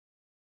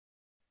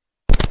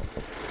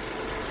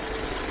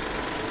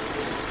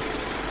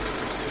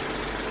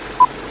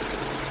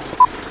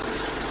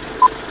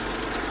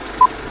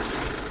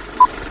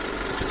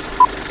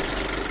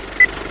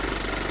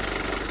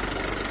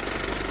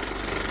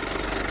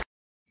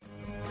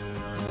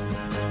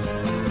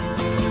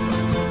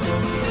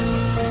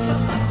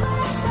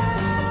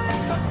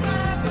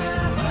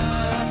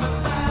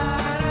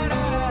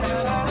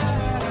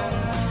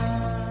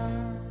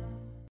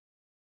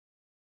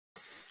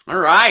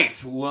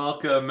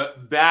Welcome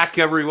back,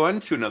 everyone,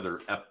 to another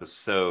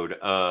episode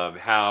of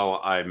How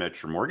I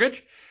Met Your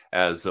Mortgage.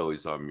 As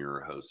always, I'm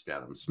your host,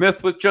 Adam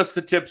Smith, with Just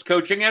the Tips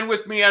Coaching. And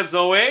with me, as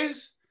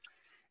always,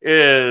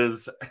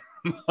 is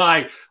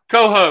my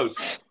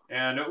co-host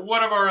and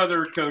one of our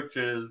other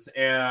coaches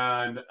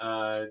and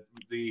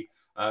the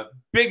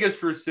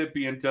biggest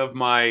recipient of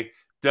my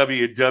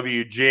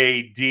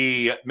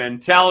WWJD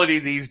mentality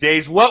these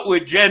days. What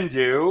would Jen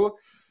do?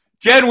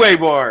 Jen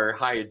Waymore.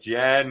 Hi,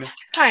 Jen.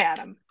 Hi,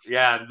 Adam.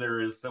 Yeah,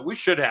 there is. We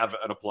should have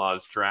an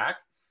applause track.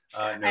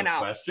 No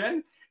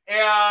question.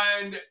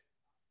 And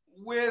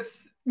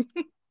with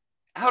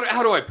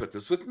how do I put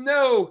this? With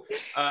no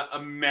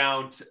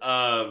amount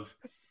of,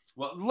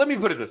 well, let me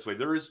put it this way.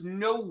 There is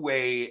no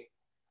way,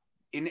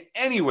 in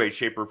any way,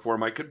 shape, or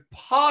form, I could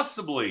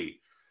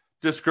possibly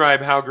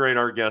describe how great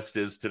our guest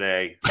is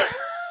today.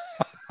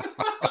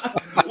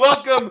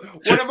 Welcome,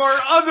 one of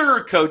our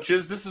other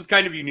coaches. This is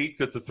kind of unique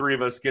that the three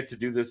of us get to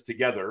do this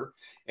together.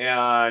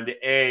 And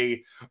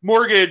a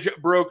mortgage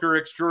broker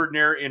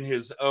extraordinaire in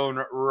his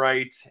own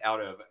right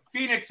out of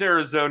Phoenix,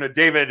 Arizona,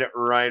 David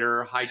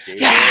Ryder. Hi,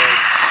 David.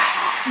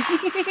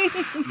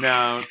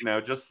 Yeah.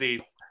 No, just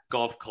the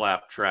golf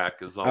clap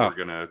track is all we're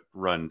going to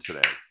run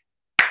today.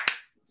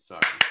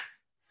 Sorry.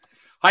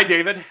 Hi,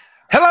 David.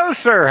 Hello,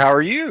 sir. How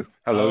are you?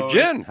 Hello,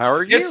 Jen. How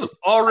are you? It's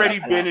already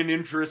been an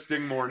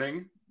interesting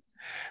morning.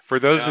 For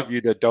those of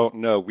you that don't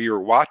know, we were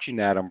watching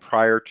Adam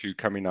prior to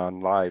coming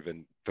on live,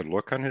 and the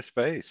look on his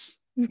face,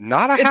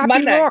 not a happy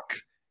Monday. Look.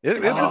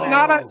 It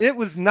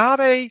was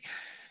not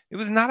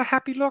a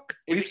happy look.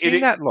 We've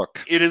seen that look.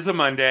 It is a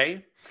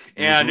Monday.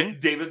 And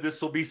David, this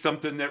will be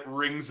something that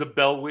rings a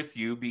bell with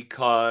you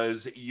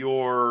because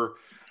your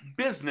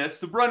business,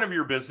 the brunt of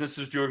your business,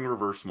 is doing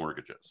reverse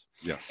mortgages.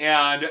 Yes.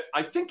 And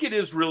I think it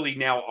is really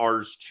now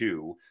ours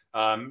too.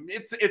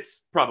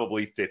 It's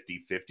probably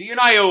 50-50. And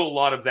I owe a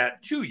lot of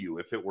that to you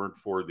if it weren't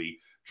for the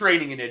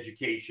training and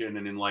education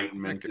and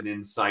enlightenment and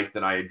insight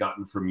that I had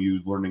gotten from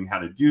you learning how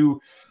to do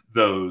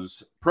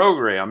those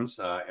programs.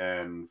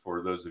 And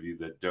for those of you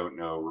that don't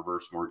know,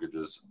 reverse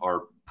mortgages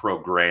are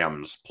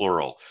programs,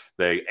 plural.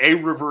 A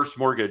reverse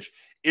mortgage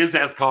is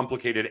as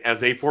complicated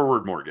as a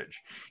forward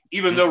mortgage,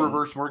 even though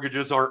reverse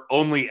mortgages are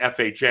only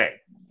FHA.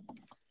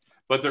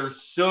 But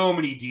there's so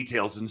many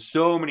details and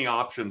so many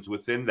options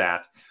within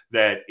that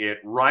it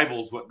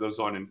rivals what goes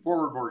on in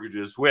forward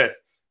mortgages with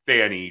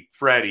Fannie,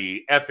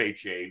 Freddie,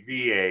 FHA,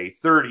 VA,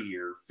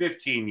 30-year,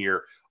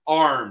 15-year,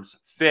 ARMs,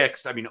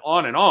 fixed. I mean,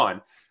 on and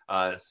on.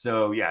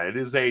 So, yeah, it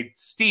is a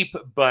steep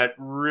but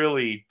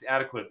really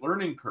adequate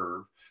learning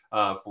curve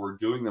for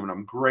doing them. And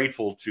I'm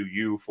grateful to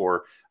you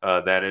for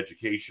that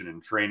education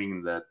and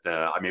training that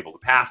I'm able to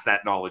pass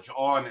that knowledge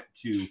on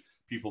to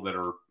people that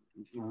are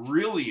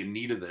really in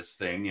need of this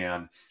thing.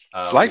 And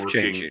it's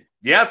life-changing.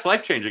 Yeah, it's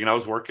life-changing. And I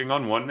was working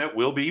on one that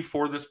will be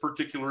for this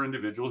particular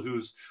individual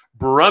whose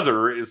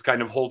brother is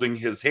kind of holding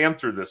his hand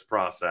through this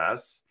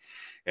process.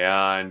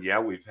 And yeah,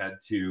 we've had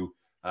to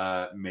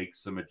make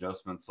some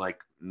adjustments, like,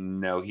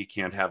 no, he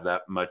can't have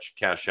that much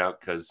cash out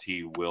because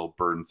he will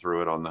burn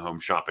through it on the Home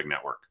Shopping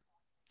Network.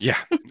 Yeah.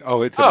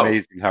 Oh, it's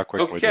amazing how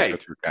quickly they go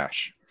through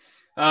cash.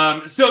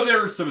 So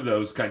there are some of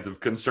those kinds of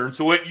concerns.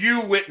 So what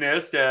you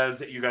witnessed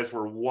as you guys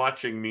were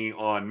watching me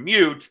on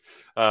mute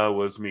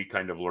was me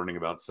kind of learning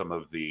about some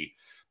of the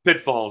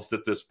pitfalls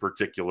that this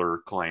particular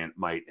client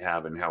might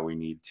have and how we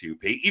need to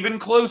pay even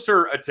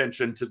closer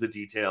attention to the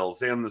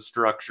details and the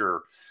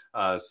structure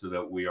so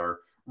that we are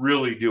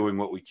really doing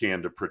what we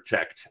can to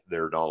protect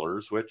their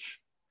dollars, which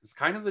is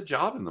kind of the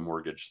job in the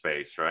mortgage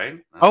space, right?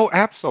 That's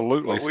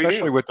absolutely,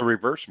 especially with the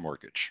reverse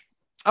mortgage.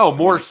 Oh,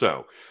 more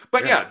so.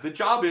 But yeah, the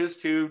job is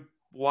to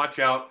watch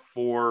out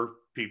for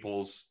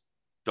people's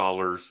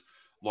dollars,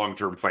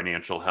 long-term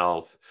financial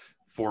health,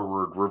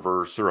 forward,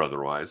 reverse, or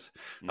otherwise.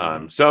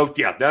 So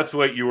yeah, that's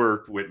what you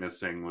were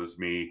witnessing, was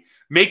me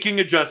making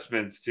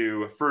adjustments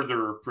to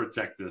further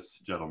protect this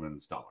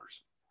gentleman's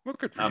dollars. Well,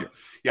 good for you.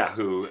 Yeah,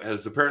 who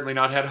has apparently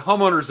not had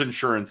homeowner's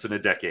insurance in a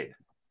decade.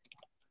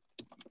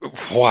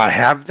 Well, I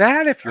have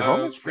that. If your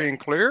home is free and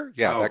clear,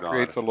 that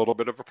creates a little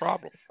bit of a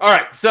problem. All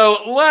right,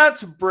 so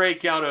let's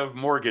break out of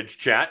mortgage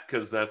chat,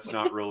 because that's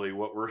not really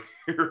what we're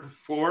here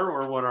for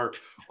or what our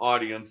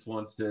audience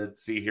wants to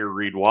see, hear,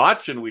 read,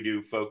 watch, and we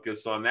do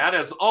focus on that,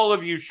 as all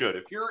of you should.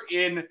 If you're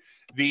in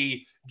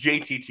the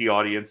JTT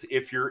audience,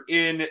 if you're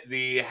in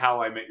the How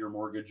I Met Your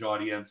Mortgage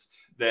audience,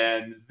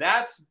 then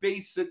that's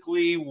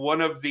basically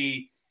one of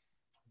the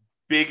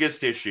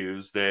biggest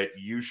issues that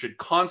you should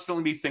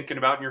constantly be thinking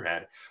about in your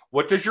head.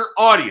 What does your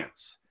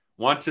audience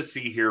want to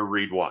see, hear,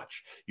 read,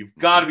 watch? You've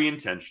got to be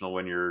intentional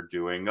when you're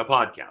doing a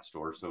podcast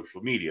or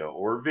social media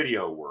or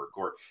video work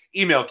or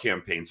email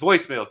campaigns,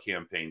 voicemail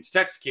campaigns,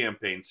 text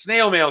campaigns,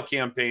 snail mail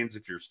campaigns,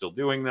 if you're still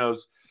doing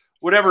those.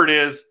 Whatever it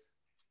is,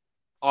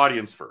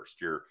 audience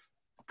first, your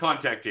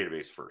contact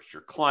database first,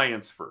 your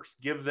clients first.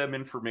 Give them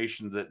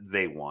information that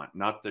they want,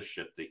 not the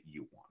shit that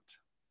you want.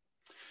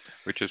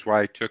 Which is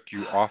why I took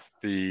you off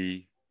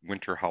the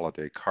winter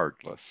holiday card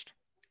list.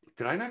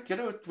 Did I not get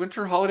a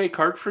winter holiday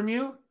card from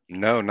you?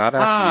 No, not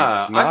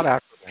after. Not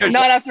after.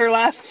 Not after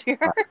last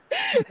year.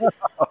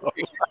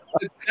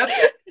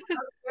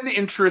 That's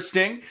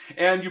interesting,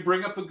 and you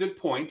bring up a good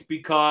point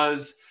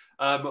because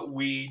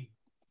we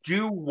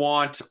do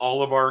want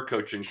all of our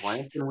coaching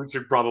clients, and we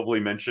should probably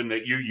mention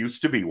that you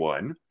used to be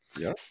one.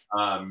 Yes.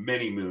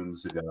 Many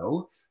moons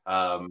ago,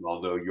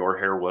 although your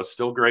hair was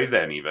still gray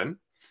then even.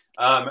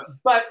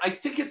 But I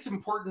think it's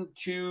important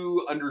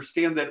to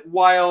understand that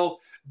while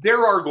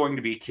there are going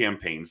to be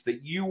campaigns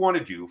that you want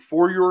to do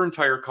for your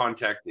entire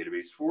contact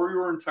database, for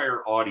your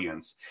entire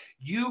audience,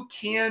 you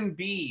can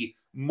be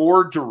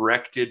more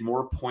directed,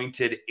 more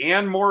pointed,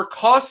 and more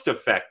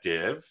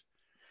cost-effective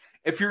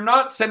if you're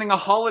not sending a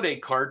holiday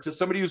card to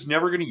somebody who's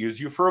never going to use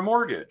you for a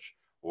mortgage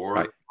or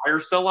buy or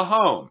sell a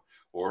home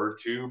or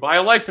to buy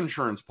a life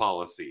insurance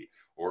policy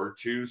or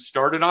to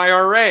start an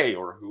IRA,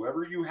 or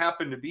whoever you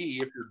happen to be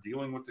if you're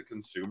dealing with the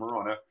consumer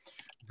on a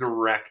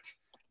direct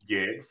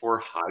gig for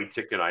high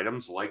ticket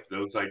items like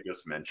those I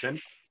just mentioned,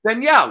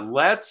 then yeah,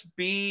 let's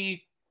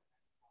be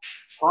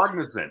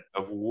cognizant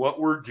of what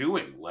we're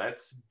doing.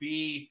 Let's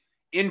be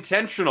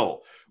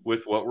intentional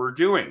with what we're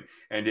doing.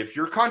 And if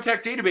your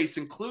contact database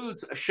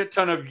includes a shit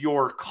ton of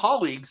your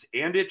colleagues,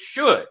 and it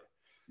should,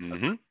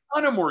 a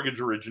ton of mortgage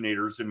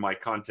originators in my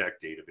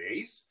contact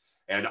database,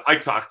 and I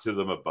talked to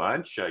them a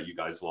bunch. You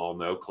guys all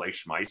know Clay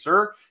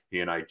Schmeisser.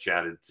 He and I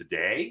chatted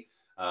today,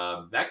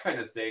 that kind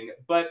of thing.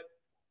 But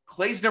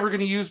Clay's never going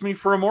to use me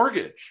for a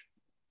mortgage.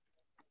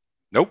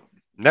 Nope,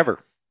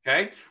 never.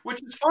 Okay,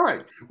 which is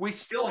fine. We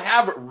still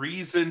have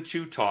reason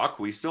to talk.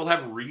 We still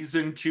have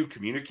reason to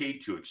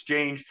communicate, to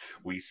exchange.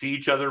 We see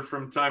each other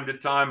from time to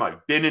time.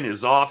 I've been in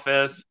his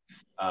office,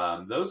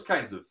 those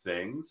kinds of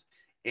things.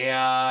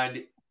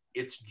 And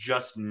it's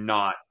just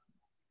not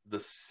the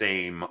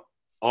same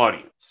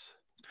audience.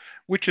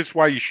 Which is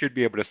why you should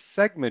be able to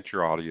segment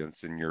your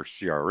audience in your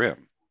CRM.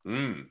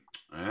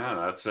 Yeah,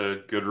 that's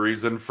a good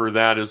reason for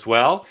that as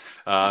well.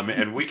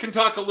 And we can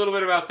talk a little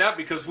bit about that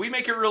because we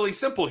make it really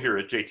simple here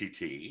at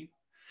JTT.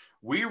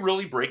 We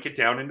really break it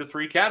down into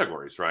 3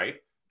 categories, right?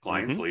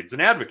 Clients, leads,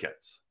 and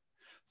advocates.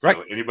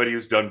 So anybody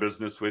who's done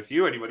business with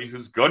you, anybody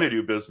who's going to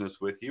do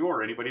business with you,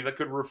 or anybody that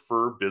could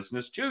refer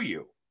business to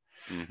you.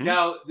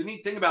 Now, the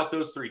neat thing about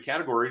those 3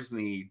 categories and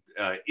the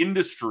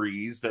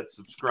industries that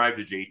subscribe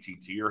to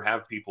JTT or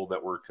have people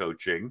that we're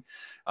coaching,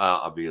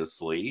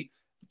 obviously,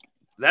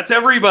 that's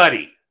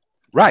everybody.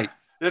 Right.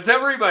 That's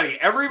everybody.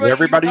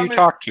 Everybody you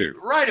talk to.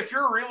 Right. If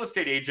you're a real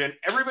estate agent,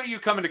 everybody you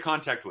come into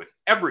contact with,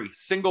 every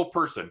single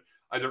person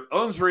either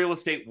owns real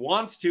estate,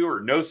 wants to, or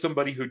knows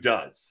somebody who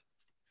does.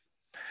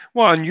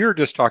 Well, and you're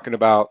just talking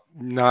about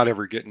not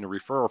ever getting a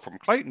referral from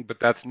Clayton, but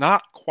that's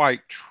not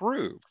quite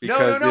true.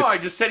 No. I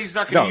just said he's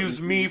not going to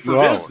use me for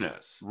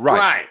business.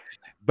 Right.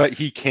 But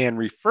he can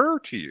refer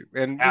to you.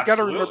 And you got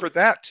to remember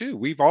that, too.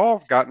 We've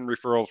all gotten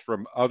referrals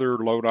from other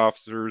loan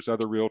officers,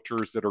 other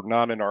realtors that are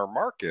not in our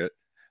market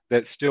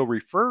that still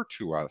refer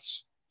to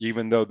us,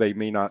 even though they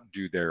may not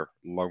do their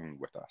loan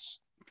with us.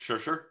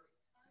 Sure.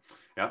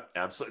 Yeah,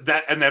 absolutely.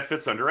 That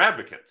fits under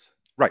advocates.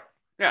 Right.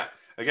 Yeah.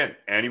 Again,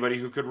 anybody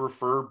who could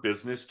refer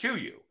business to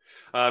you.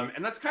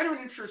 And that's kind of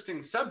an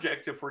interesting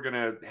subject if we're going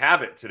to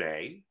have it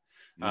today.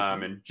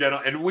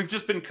 And we've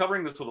just been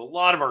covering this with a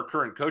lot of our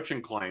current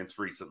coaching clients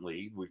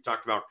recently. We've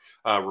talked about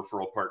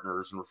referral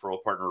partners and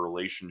referral partner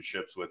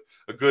relationships with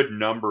a good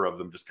number of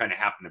them just kind of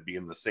happen to be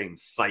in the same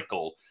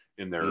cycle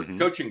in their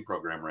coaching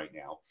program right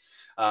now.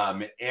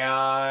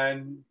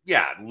 And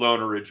yeah, loan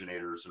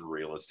originators and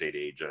real estate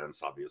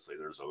agents. Obviously,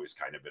 there's always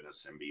kind of been a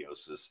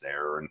symbiosis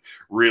there. And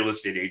real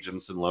estate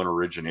agents and loan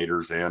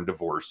originators and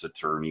divorce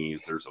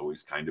attorneys, there's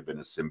always kind of been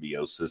a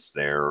symbiosis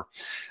there.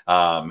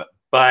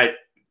 But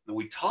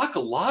we talk a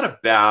lot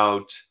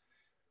about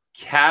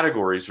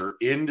categories or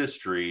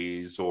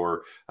industries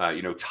or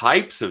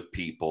types of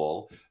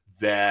people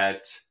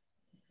that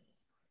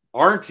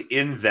aren't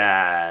in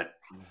that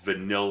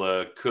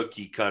vanilla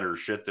cookie cutter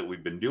shit that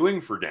we've been doing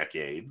for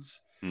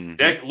decades,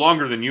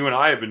 longer than you and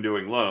I have been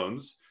doing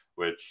loans,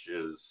 which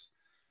is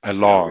a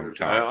long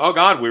time. Oh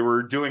God, we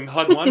were doing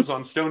HUD-1s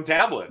on stone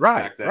tablets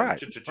back then.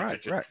 Right.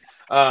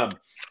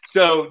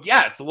 So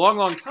yeah, it's a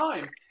long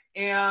time.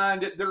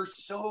 And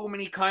there's so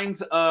many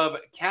kinds of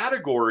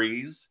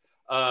categories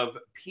of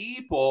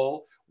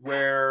people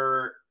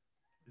where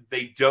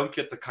they don't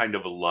get the kind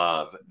of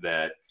love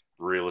that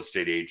real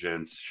estate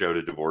agents show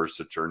to divorce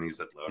attorneys,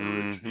 that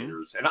loan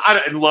originators.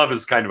 And love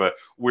is kind of a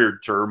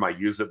weird term. I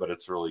use it, but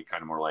it's really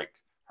kind of more like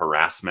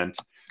harassment.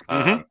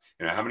 How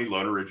many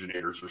loan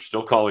originators are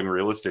still calling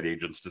real estate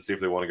agents to see if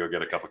they want to go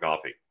get a cup of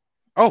coffee?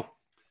 Oh,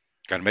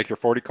 got to make your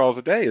 40 calls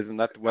a day. Isn't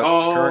that what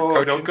current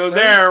coaching don't go says?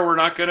 there. We're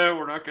not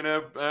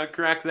gonna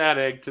crack that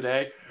egg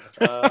today.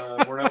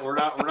 We're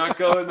not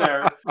going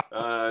there.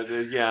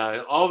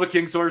 Yeah, all the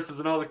king's horses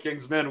and all the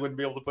king's men wouldn't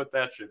be able to put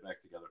that shit back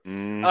together.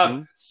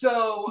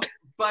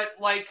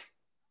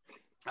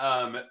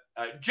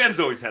 Jen's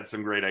always had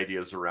some great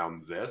ideas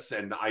around this,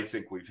 and I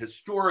think we've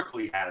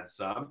historically had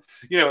some.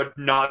 A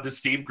nod to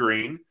Steve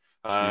Green.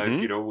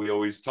 We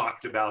always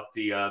talked about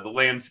the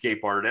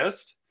landscape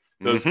artist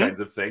those kinds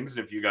of things.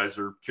 And if you guys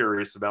are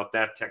curious about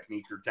that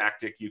technique or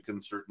tactic, you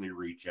can certainly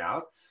reach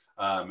out.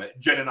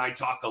 Jen and I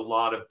talk a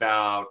lot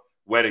about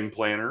wedding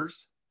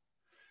planners,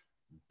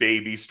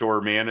 baby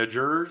store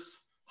managers,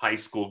 high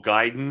school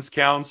guidance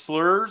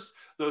counselors.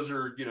 Those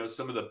are,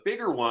 some of the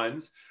bigger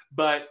ones.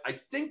 But I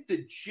think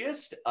the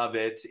gist of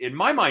it, in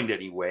my mind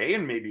anyway,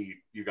 and maybe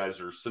you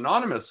guys are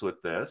synonymous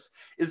with this,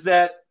 is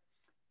that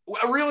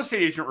a real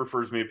estate agent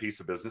refers me a piece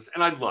of business,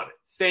 and I love it.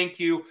 Thank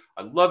you.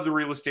 I love the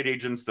real estate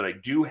agents that I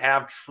do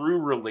have true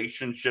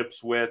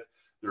relationships with.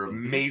 They're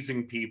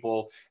amazing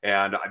people,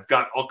 and I've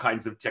got all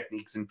kinds of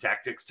techniques and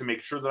tactics to make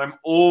sure that I'm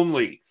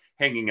only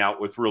hanging out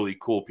with really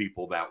cool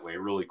people that way,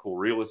 really cool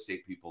real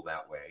estate people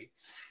that way.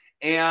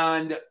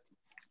 And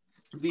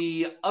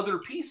the other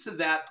piece of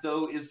that,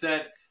 though, is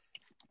that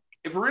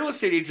if a real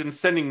estate agent is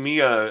sending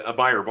me a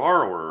buyer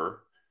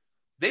borrower,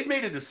 they've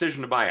made a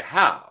decision to buy a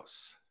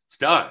house. It's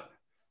done.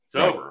 It's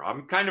over.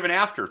 I'm kind of an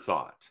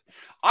afterthought.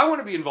 I want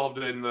to be involved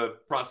in the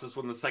process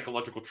when the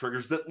psychological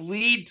triggers that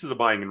lead to the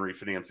buying and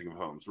refinancing of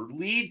homes or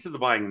lead to the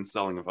buying and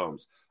selling of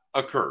homes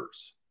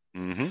occurs.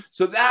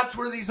 So that's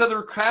where these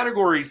other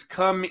categories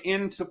come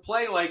into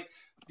play. Like,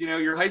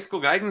 your high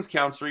school guidance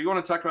counselor, you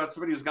want to talk about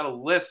somebody who's got a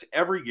list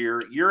every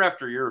year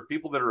after year of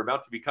people that are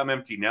about to become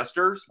empty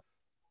nesters.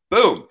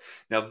 Boom.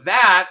 Now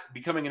that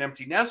becoming an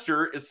empty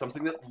nester is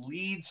something that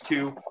leads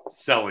to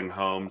selling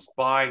homes,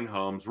 buying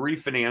homes,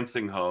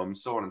 refinancing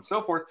homes, so on and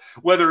so forth,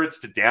 whether it's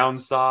to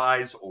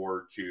downsize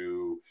or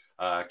to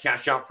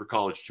cash out for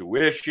college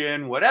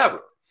tuition, whatever.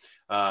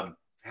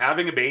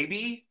 Having a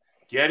baby,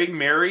 getting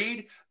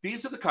married,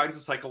 these are the kinds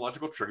of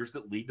psychological triggers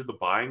that lead to the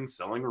buying,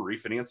 selling, or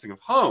refinancing of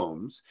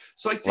homes.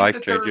 So I think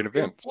that they're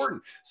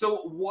important.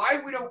 So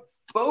why we don't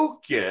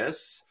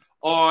focus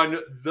on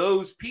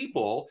those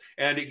people,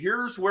 and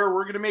here's where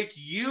we're going to make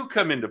you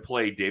come into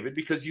play, David,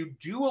 because you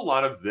do a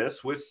lot of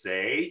this with,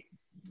 say,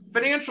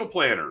 financial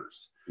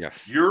planners.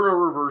 Yes. You're a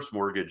reverse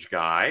mortgage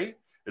guy.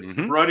 It's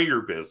the brunt of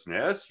your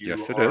business. You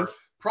yes, it are is.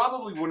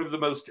 Probably one of the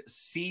most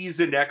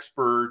seasoned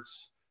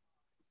experts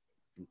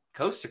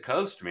coast to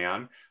coast,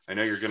 man. I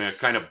know you're going to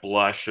kind of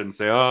blush and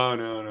say, oh,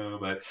 no,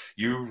 but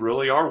you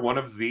really are one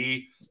of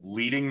the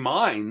leading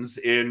minds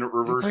in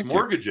reverse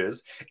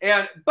mortgages.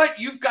 But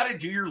you've got to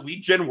do your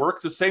lead gen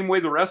work the same way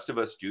the rest of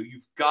us do.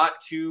 You've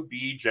got to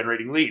be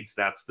generating leads.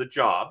 That's the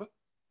job.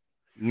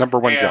 Number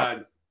one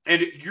job.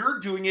 And you're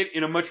doing it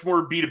in a much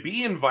more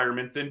B2B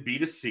environment than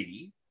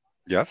B2C.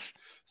 Yes.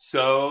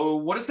 So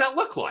what does that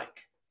look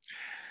like?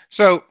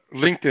 So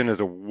LinkedIn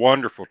is a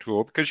wonderful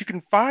tool because you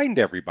can find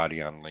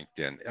everybody on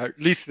LinkedIn, at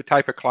least the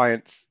type of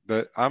clients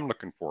that I'm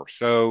looking for.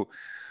 So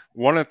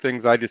one of the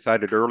things I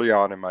decided early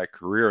on in my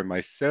career, in my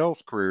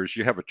sales career, is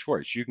you have a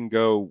choice. You can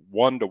go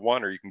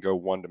one-to-one or you can go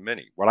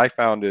one-to-many. What I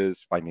found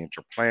is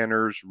financial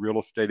planners, real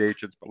estate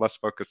agents, but let's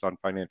focus on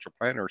financial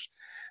planners.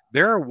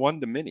 They're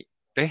one-to-many.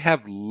 They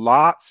have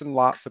lots and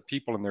lots of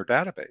people in their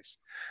database.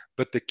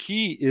 But the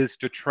key is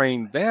to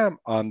train them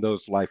on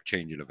those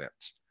life-changing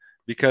events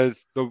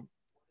because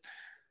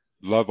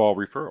love all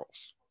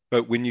referrals.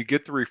 But when you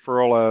get the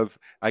referral of,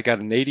 I got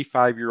an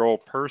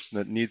 85-year-old person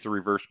that needs a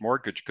reverse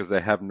mortgage because they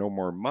have no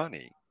more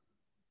money,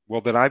 well,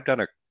 then I've done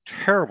a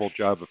terrible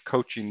job of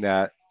coaching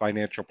that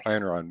financial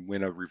planner on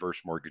when a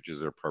reverse mortgage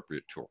is an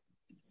appropriate tool.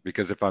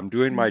 Because if I'm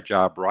doing my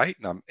job right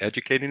and I'm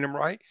educating them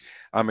right,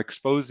 I'm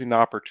exposing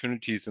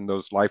opportunities in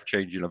those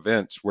life-changing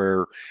events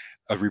where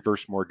a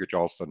reverse mortgage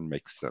all of a sudden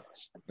makes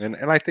sense. And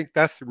I think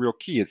that's the real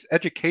key. It's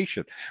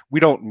education. We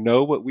don't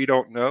know what we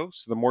don't know.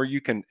 So the more you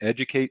can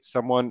educate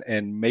someone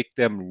and make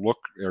them look,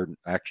 or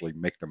actually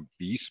make them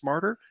be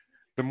smarter,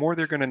 the more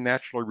they're going to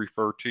naturally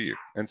refer to you.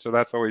 And so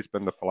that's always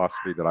been the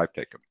philosophy that I've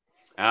taken.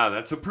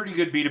 That's a pretty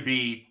good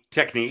B2B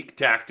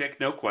tactic,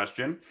 no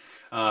question.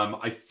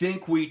 I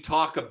think we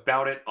talk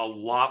about it a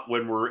lot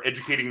when we're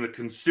educating the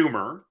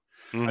consumer.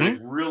 I think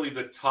really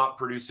the top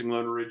producing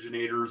loan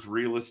originators,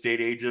 real estate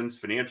agents,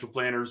 financial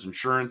planners,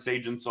 insurance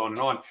agents, on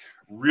and on,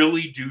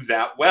 really do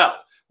that well.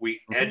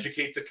 We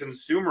educate the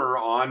consumer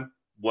on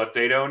what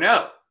they don't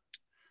know,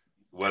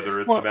 whether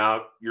it's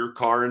about your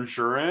car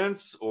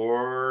insurance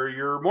or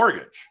your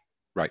mortgage.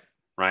 Right.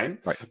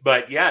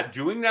 But yeah,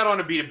 doing that on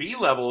a B2B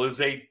level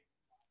is a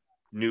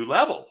new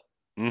level.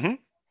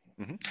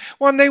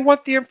 Well, and they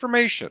want the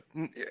information.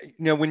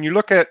 When you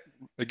look at,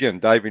 again,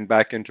 diving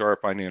back into our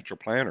financial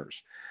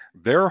planners,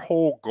 their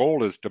whole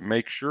goal is to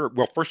make sure,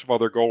 well, first of all,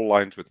 their goal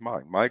aligns with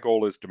mine. My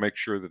goal is to make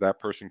sure that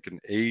that person can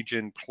age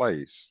in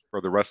place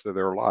for the rest of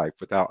their life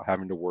without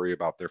having to worry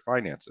about their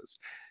finances.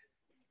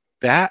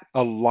 That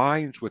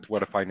aligns with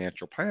what a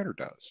financial planner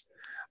does.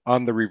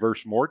 On the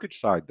reverse mortgage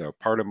side, though,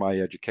 part of my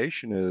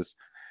education is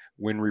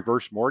when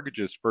reverse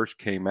mortgages first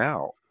came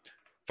out,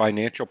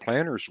 financial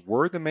planners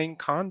were the main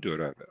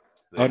conduit of it.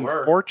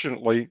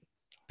 Unfortunately,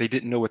 they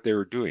didn't know what they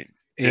were doing.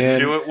 Didn't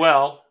do it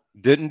well.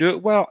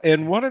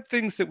 And one of the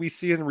things that we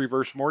see in the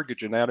reverse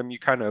mortgage, and Adam, you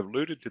kind of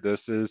alluded to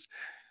this, is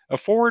a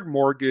forward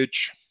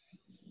mortgage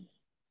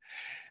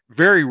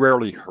very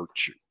rarely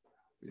hurts you.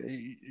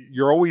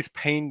 You're always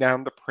paying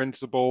down the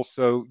principal,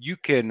 so you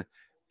can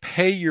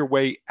pay your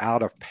way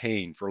out of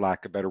pain, for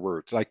lack of better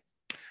words. Like,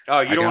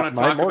 oh, you I don't got want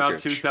to my talk about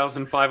mortgage.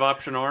 2005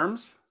 option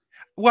arms?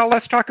 Well,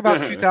 let's talk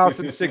about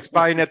 2006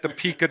 buying at the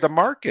peak of the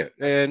market.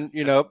 And,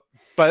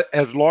 but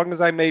as long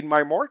as I made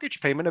my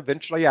mortgage payment,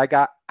 eventually I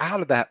got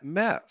out of that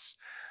mess.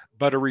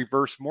 But a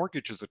reverse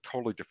mortgage is a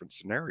totally different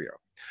scenario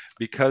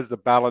because the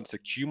balance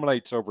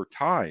accumulates over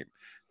time.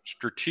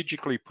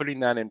 Strategically putting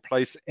that in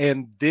place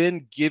and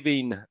then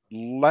giving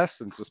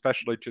lessons,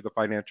 especially to the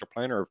financial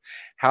planner, of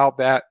how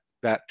that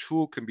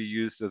tool can be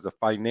used as a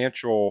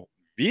financial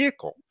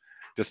vehicle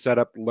to set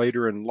up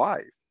later in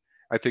life,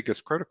 I think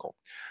is critical.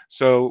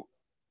 So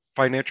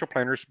financial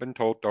planners have been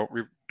told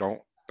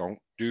don't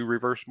do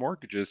reverse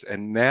mortgages,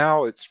 and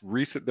now it's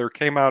recent.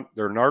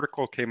 An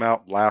article came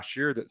out last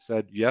year that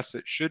said yes,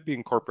 it should be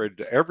incorporated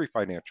to every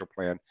financial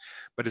plan,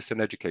 but it's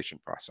an education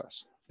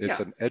process. It's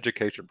Yeah. an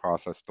education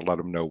process to let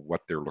them know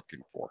what they're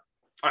looking for.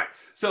 All right,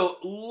 so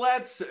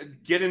let's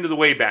get into the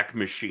Wayback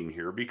Machine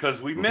here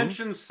because we Mm-hmm.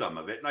 mentioned some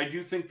of it, and I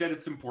do think that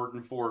it's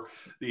important for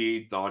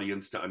the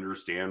audience to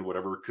understand,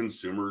 whatever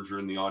consumers are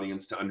in the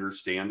audience to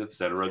understand, et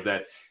cetera,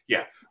 that,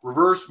 yeah,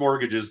 reverse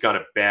mortgages got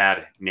a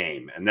bad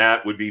name, and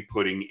that would be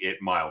putting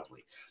it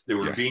mildly. They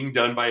were Yes. being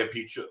done by a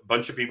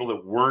bunch of people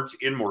that weren't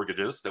in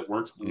mortgages, that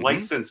weren't Mm-hmm.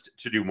 licensed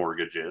to do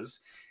mortgages,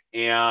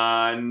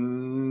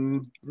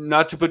 and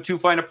not to put too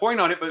fine a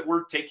point on it, but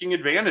we're taking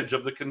advantage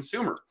of the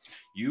consumer.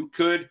 You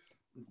could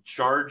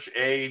charge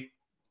a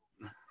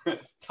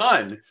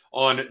ton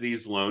on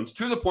these loans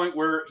to the point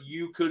where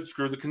you could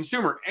screw the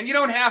consumer, and you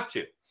don't have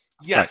to.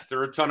 Yes, right.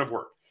 They're a ton of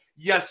work.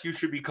 Yes, you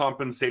should be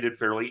compensated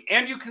fairly,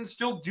 and you can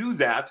still do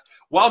that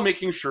while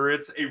making sure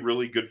it's a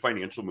really good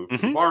financial move for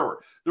the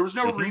borrower. There was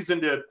no reason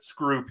to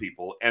screw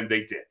people, and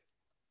they did.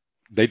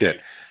 They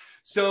did.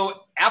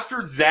 So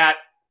after that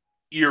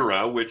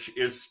era, which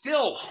is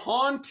still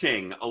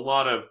haunting a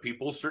lot of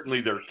people,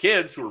 certainly their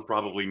kids who are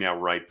probably now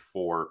ripe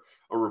for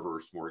a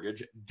reverse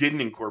mortgage,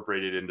 didn't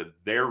incorporate it into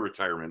their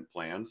retirement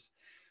plans,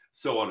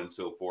 so on and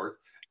so forth.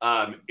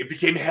 It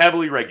became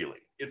heavily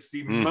regulated. It's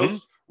the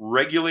most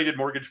regulated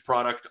mortgage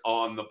product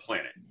on the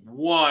planet.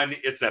 One,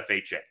 it's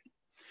FHA.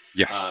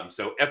 Yes.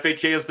 So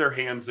FHA has their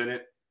hands in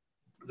it.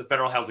 The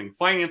Federal Housing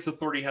Finance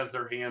Authority has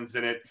their hands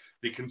in it.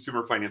 The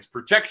Consumer Finance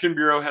Protection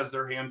Bureau has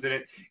their hands in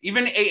it.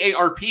 Even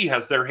AARP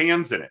has their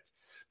hands in it.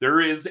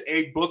 There is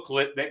a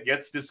booklet that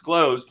gets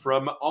disclosed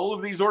from all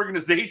of these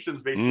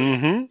organizations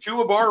basically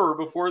to a borrower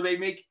before they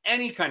make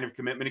any kind of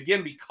commitment.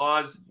 Again,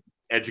 because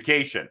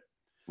education.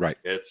 Right.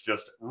 It's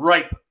just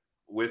ripe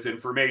with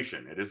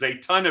information. It is a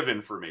ton of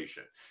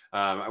information.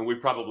 And we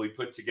probably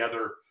put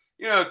together,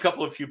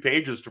 a few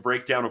pages to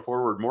break down a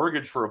forward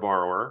mortgage for a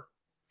borrower.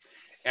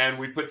 And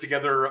we put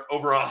together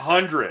over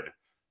 100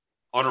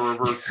 on a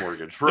reverse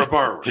mortgage for a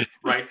borrower,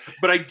 right?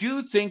 But I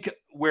do think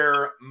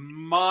where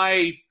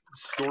my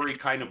story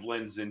kind of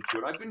lends into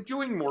it, I've been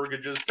doing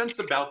mortgages since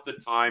about the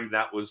time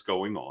that was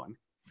going on,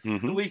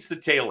 at least the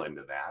tail end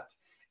of that.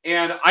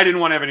 And I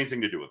didn't want to have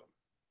anything to do with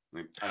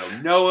them. I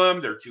don't know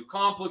them. They're too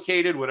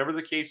complicated, whatever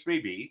the case may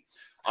be.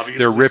 Obviously,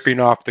 they're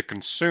ripping off the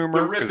consumer.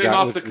 They're ripping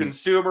off the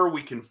consumer.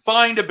 We can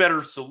find a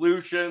better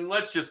solution.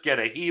 Let's just get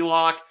a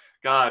HELOC.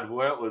 God,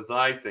 what was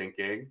I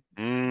thinking?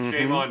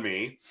 Shame on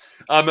me.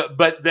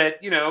 But that,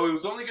 it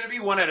was only going to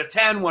be 1 out of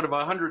 10, 1 of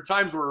 100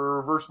 times where a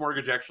reverse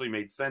mortgage actually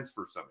made sense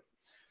for somebody.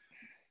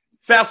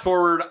 Fast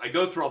forward, I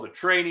go through all the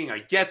training. I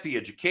get the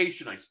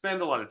education. I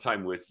spend a lot of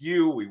time with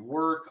you. We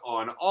work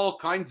on all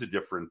kinds of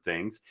different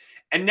things.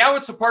 And now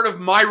it's a part of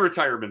my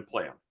retirement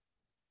plan.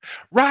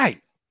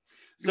 Right.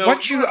 So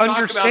once you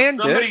understand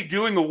about somebody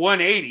doing a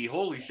 180,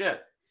 holy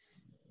shit.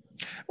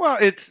 Well,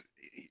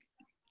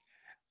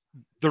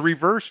 the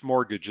reverse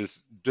mortgage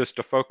is, just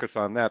to focus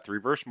on that, the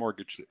reverse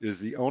mortgage is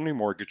the only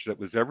mortgage that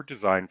was ever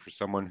designed for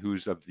someone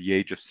who's of the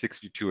age of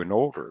 62 and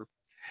older.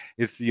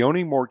 It's the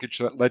only mortgage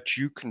that lets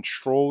you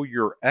control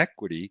your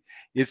equity.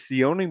 It's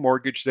the only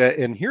mortgage that,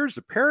 and here's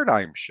a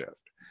paradigm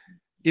shift.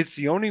 It's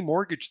the only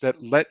mortgage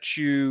that lets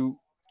you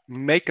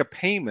make a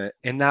payment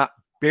and not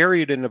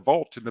bury it in a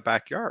vault in the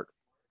backyard.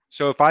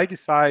 So if I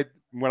decide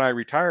when I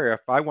retire,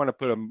 if I want to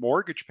put a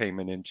mortgage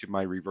payment into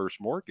my reverse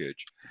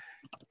mortgage,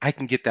 I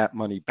can get that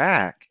money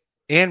back.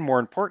 And more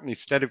importantly,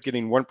 instead of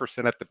getting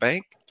 1% at the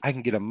bank, I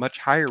can get a much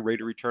higher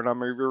rate of return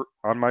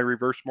on my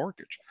reverse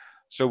mortgage.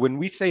 So when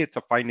we say it's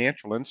a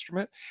financial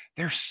instrument,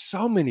 there's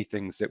so many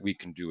things that we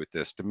can do with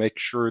this to make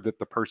sure that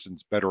the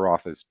person's better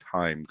off as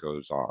time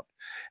goes on.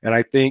 And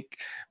I think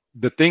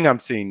the thing I'm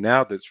seeing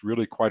now that's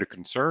really quite a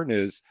concern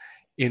is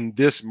in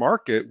this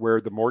market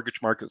where the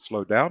mortgage market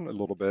slowed down a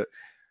little bit,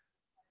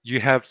 you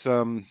have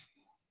some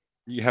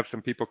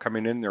people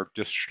coming in, they're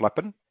just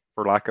schlepping,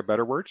 for lack of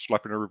better words,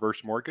 schlepping a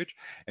reverse mortgage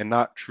and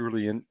not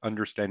truly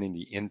understanding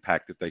the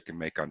impact that they can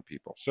make on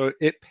people. So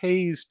it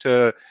pays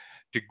to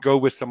go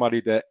with somebody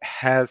that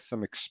has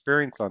some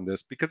experience on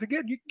this, because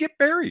again, you can get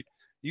buried.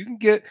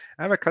 I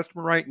have a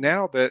customer right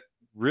now that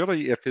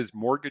really, if his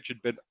mortgage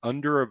had been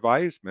under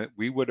advisement,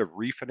 we would have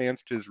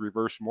refinanced his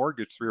reverse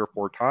mortgage 3 or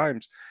 4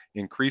 times,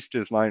 increased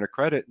his line of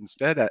credit.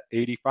 Instead, at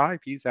 85,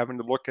 he's having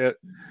to look at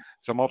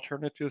some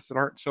alternatives that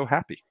aren't so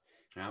happy.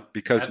 Yeah,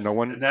 because no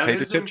one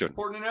paid attention.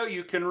 Important to know.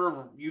 You can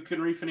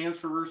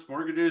refinance reverse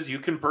mortgages. You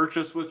can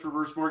purchase with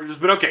reverse mortgages.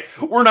 But okay,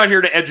 we're not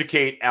here to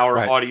educate our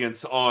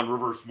audience on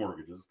reverse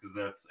mortgages because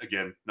that's,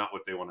 again, not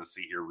what they want to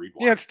see here.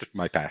 Yeah, it's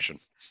my passion.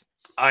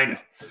 I know.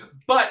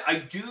 But I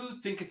do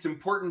think it's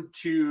important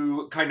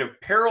to kind of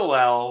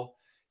parallel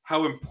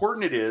how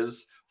important it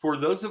is for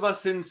those of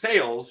us in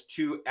sales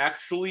to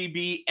actually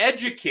be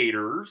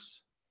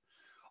educators,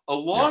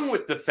 along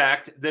with the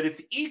fact that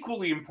it's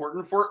equally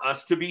important for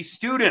us to be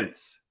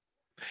students.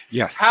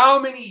 Yes. How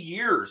many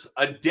years,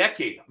 a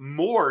decade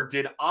more,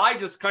 did I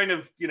just kind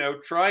of,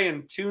 try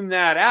and tune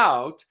that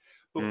out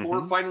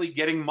before finally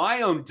getting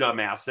my own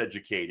dumbass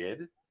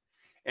educated?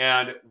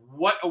 And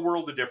what a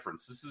world of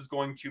difference. This is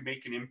going to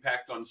make an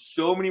impact on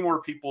so many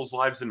more people's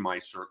lives in my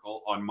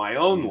circle, on my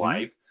own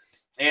life.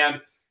 And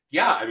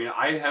yeah, I mean,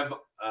 I have,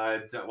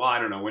 well, I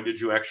don't know. When did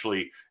you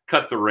actually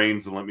cut the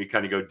reins and let me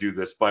kind of go do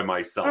this by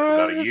myself?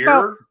 About a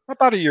year?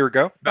 About a year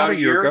ago. About a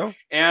year ago.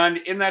 And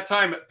in that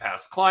time,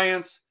 past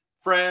clients,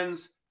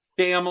 friends,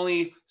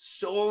 family,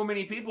 so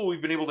many people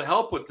we've been able to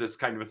help with this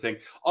kind of a thing,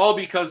 all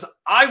because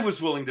I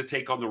was willing to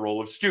take on the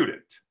role of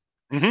student.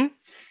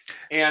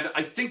 And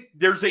I think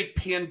there's a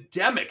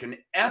pandemic, an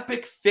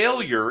epic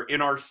failure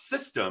in our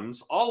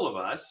systems, all of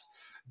us,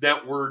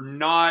 that we're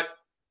not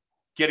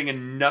getting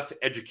enough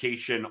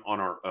education on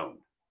our own.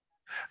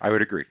 I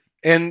would agree.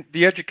 And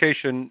the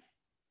education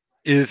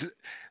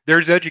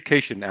there's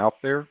education out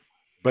there,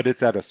 but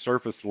it's at a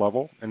surface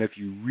level. And if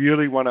you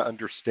really want to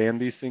understand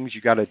these things,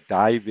 you got to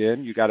dive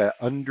in. You got to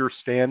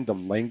understand the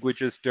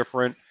language is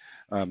different.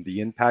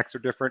 The impacts are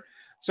different.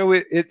 So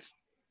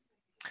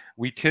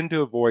we tend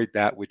to avoid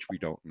that which we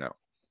don't know.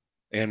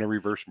 And a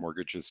reverse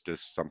mortgage is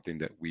just something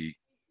that we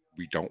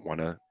don't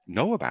want to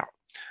know about.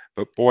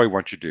 But boy,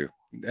 once you do,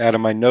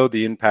 Adam, I know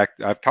the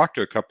impact. I've talked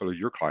to a couple of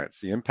your clients.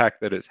 The impact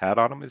that it's had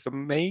on them is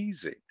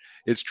amazing.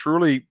 It's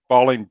truly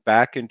falling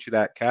back into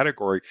that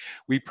category.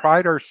 We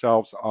pride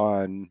ourselves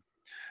on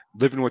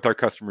living with our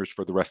customers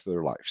for the rest of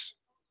their lives.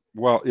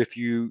 Well, if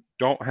you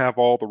don't have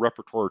all the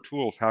repertoire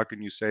tools, how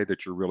can you say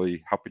that you're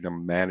really helping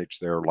them manage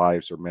their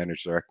lives or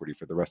manage their equity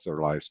for the rest of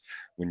their lives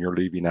when you're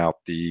leaving out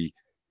the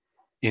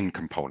in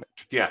component?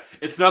 Yeah,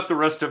 it's not the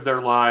rest of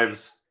their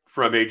lives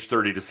from age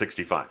 30 to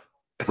 65.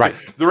 Right.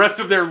 The rest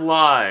of their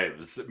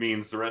lives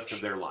means the rest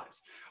of their lives.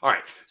 All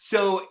right.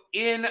 So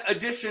in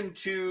addition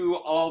to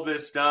all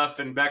this stuff,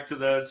 and back to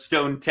the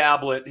stone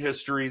tablet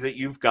history that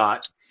you've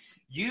got,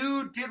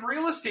 you did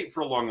real estate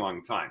for a long,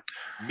 long time.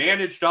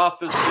 Managed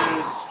offices,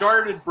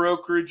 started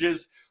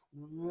brokerages.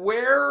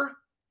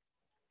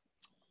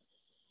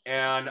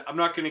 And I'm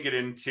not going to get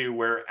into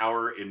where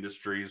our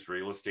industries,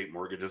 real estate,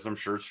 mortgages, I'm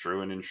sure it's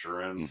true, and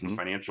insurance and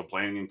financial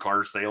planning and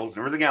car sales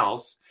and everything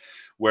else,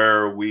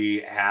 where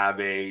we have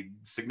a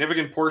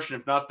significant portion,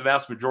 if not the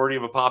vast majority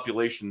of a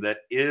population that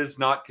is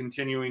not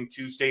continuing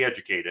to stay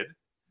educated.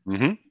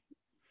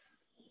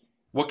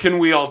 What can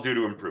we all do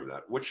to improve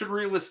that? What should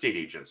real estate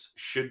agents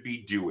should be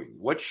doing?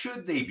 What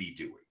should they be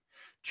doing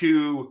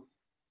to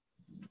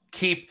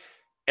keep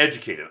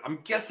educated? I'm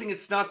guessing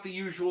it's not the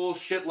usual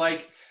shit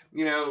like,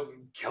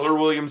 Keller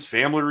Williams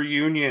family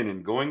reunion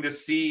and going to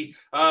see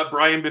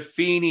Brian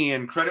Buffini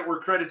and credit where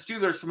credit's due.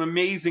 There's some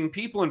amazing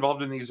people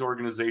involved in these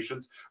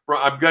organizations.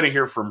 I'm going to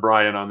hear from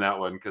Brian on that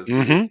one because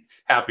he's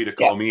happy to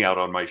call me out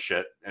on my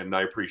shit, and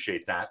I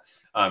appreciate that.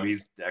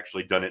 He's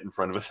actually done it in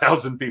front of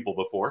 1,000 people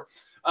before.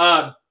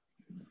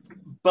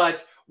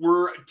 But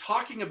we're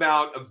talking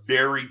about a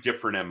very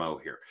different MO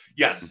here.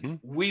 Yes,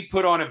 we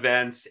put on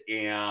events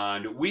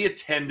and we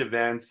attend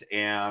events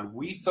and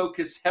we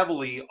focus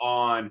heavily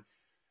on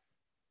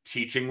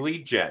teaching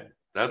lead gen.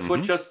 That's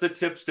what Just the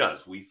Tips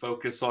does. We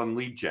focus on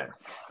lead gen.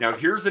 Now,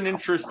 here's an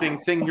interesting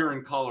thing here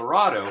in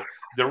Colorado.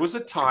 There was a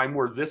time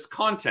where this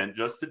content,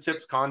 Just the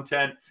Tips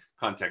content,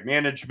 contact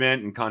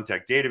management and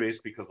contact database,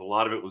 because a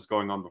lot of it was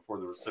going on before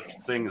there was such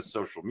a thing as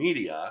social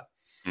media,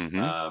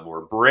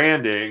 or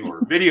branding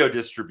or video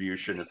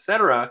distribution,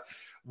 etc.,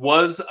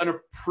 was an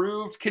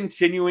approved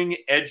continuing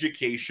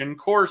education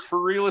course for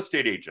real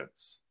estate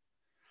agents.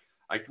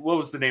 What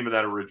was the name of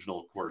that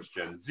original course,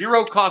 Jen?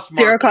 Zero cost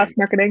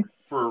marketing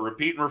for a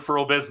repeat and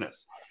referral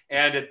business.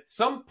 And at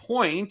some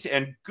point,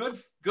 and good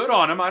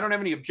on them, I don't have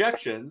any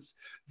objections,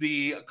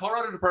 the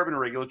Colorado Department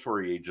of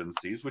Regulatory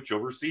Agencies, which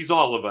oversees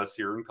all of us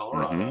here in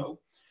Colorado,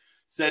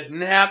 said,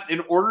 in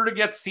order to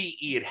get CE,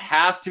 it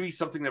has to be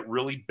something that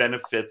really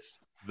benefits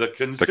the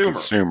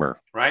consumer.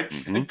 Right?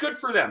 And good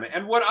for them.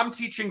 And what I'm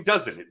teaching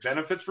doesn't. It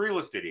benefits real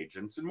estate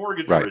agents and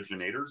mortgage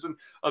originators and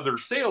other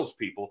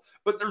salespeople.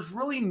 But there's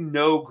really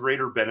no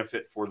greater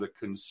benefit for the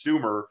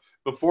consumer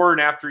before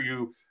and after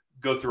you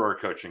go through our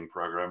coaching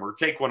program or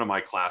take one of my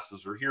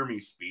classes or hear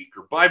me speak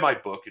or buy my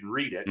book and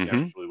read it. You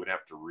actually would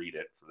have to read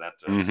it for that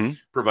to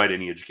provide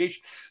any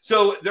education.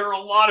 So there are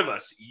a lot of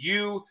us,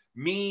 you,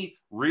 me,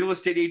 real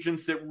estate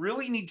agents that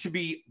really need to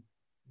be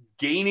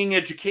gaining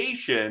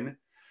education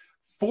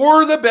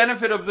for the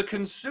benefit of the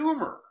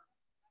consumer.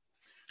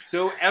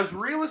 So as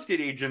real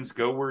estate agents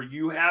go, where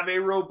you have a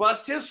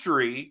robust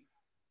history,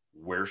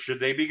 where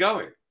should they be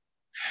going?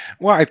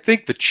 Well, I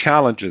think the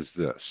challenge is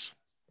this.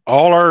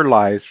 All our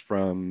lives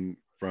from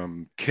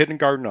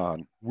kindergarten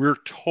on, we're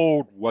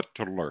told what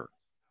to learn.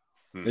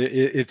 Hmm.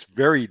 It's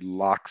very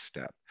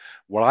lockstep.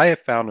 What I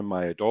have found in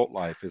my adult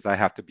life is I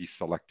have to be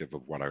selective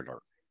of what I learn.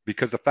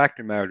 Because the fact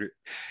of the matter,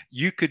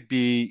 you could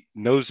be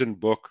nose in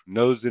book,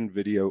 nose in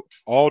video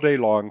all day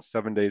long,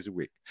 7 days a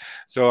week.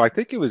 So I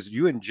think it was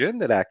you and Jen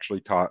that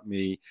actually taught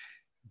me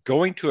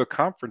going to a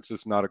conference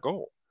is not a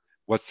goal.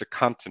 What's the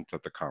content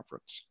of the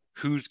conference?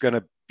 Who's going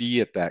to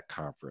be at that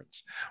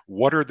conference?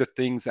 What are the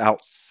things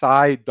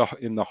outside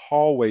in the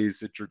hallways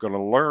that you're going to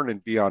learn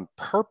and be on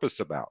purpose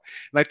about?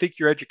 And I think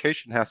your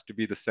education has to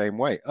be the same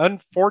way.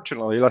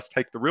 Unfortunately, let's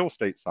take the real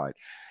estate side.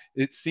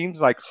 It seems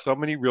like so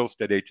many real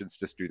estate agents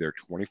just do their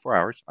 24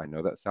 hours. I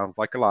know that sounds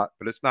like a lot,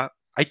 but it's not.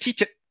 I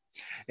teach it.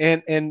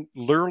 And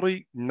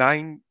literally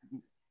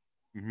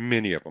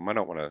many of them, I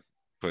don't want to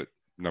put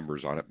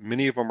numbers on it.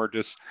 Many of them are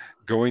just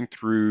going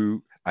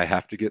through, I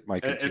have to get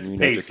my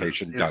continuing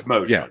education done. It's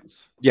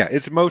motions. Yeah,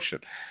 it's motion.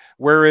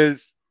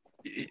 Whereas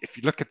if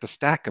you look at the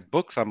stack of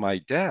books on my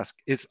desk,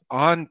 it's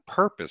on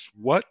purpose.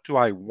 What do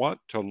I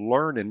want to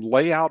learn, and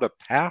lay out a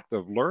path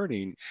of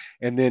learning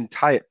and then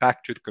tie it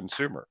back to the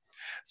consumer.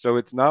 So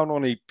it's not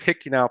only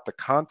picking out the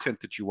content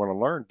that you want to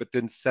learn, but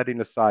then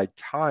setting aside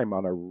time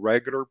on a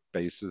regular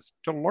basis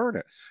to learn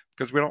it,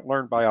 because we don't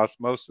learn by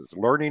osmosis.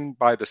 Learning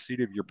by the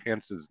seat of your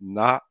pants is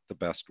not the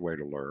best way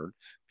to learn.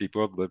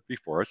 People have lived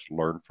before us,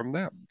 learn from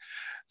them.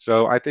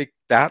 So I think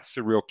that's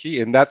the real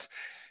key. And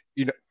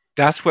you know,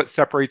 that's what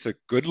separates a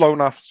good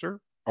loan officer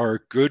or a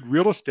good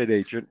real estate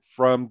agent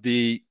from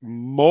the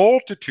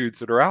multitudes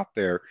that are out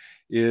there,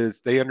 is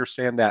they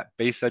understand that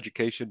base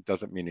education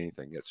doesn't mean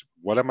anything. It's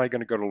what am I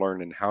going to go to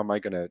learn, and how am I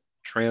going to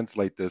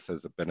translate this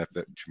as a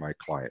benefit to my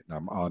client? And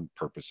I'm on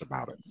purpose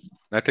about it. And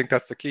I think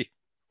that's the key.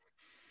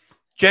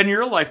 Jen,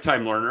 you're a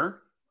lifetime learner.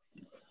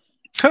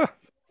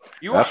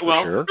 You are.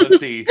 Well, sure. Let's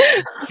see.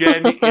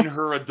 Jen, in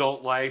her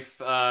adult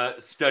life,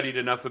 studied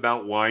enough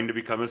about wine to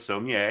become a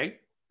sommelier,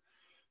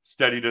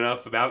 studied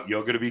enough about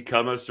yoga to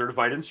become a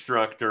certified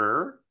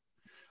instructor.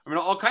 I mean,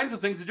 all kinds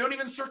of things that don't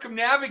even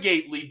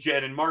circumnavigate lead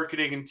gen and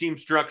marketing and team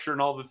structure and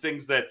all the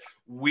things that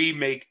we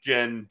make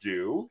Jen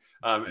do.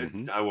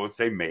 I won't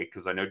say make,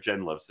 because I know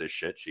Jen loves this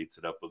shit. She eats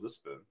it up with a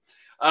spoon.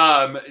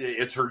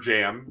 It's her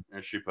jam,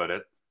 as she put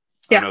it.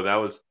 Yeah. I know that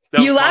was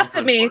you laughed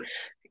at me.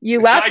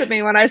 You laughed at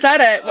me when I said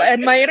it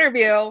in my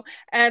interview,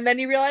 and then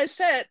you realized,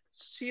 shit,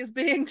 she's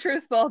being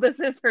truthful. This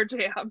is her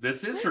jam.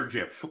 This is her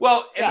jam.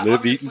 Well, and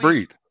live, eat, and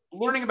breathe.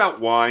 Learning about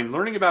wine,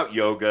 learning about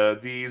yoga,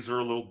 these are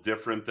a little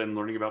different than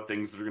learning about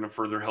things that are going to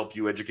further help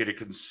you educate a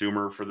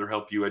consumer, further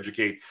help you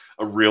educate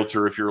a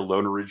realtor if you're a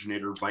loan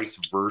originator, vice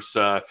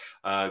versa.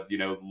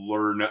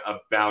 Learn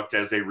about,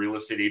 as a real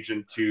estate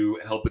agent, to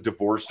help a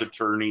divorce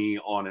attorney,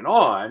 on and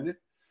on.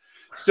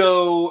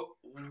 So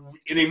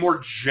in a more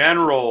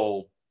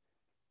general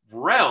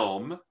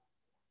realm,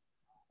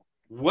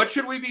 what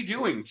should we be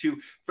doing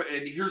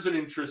and here's an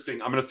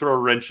interesting, I'm going to throw a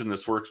wrench in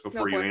this works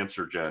before you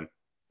answer, Jen.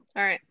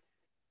 All right.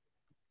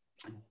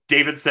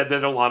 David said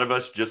that a lot of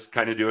us just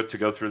kind of do it to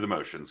go through the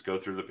motions, go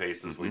through the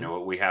paces. Mm-hmm. We know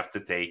what we have to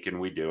take,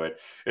 and we do it.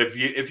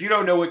 If you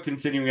don't know what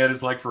continuing ed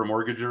is like for a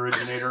mortgage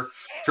originator,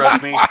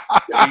 trust me,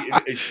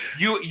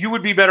 you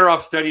would be better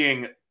off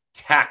studying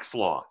tax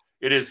law.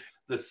 It is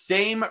the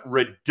same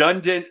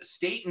redundant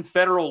state and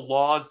federal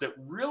laws that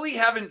really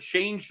haven't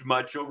changed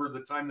much over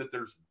the time that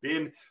there's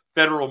been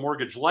federal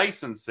mortgage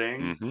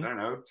licensing. Mm-hmm. I don't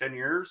know, 10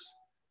 years,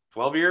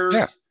 12 years,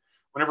 yeah.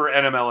 Whenever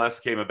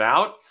NMLS came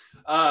about.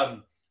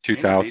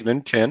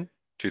 2010.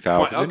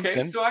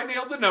 Okay, so I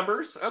nailed the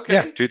numbers. Okay.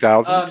 Yeah,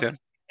 2010.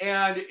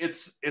 And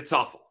it's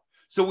awful.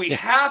 So we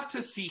have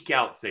to seek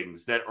out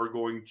things that are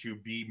going to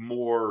be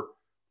more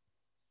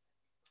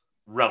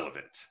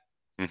relevant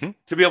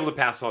to be able to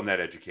pass on that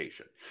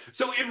education.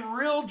 So in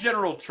real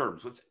general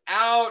terms,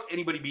 without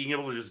anybody being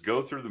able to just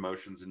go through the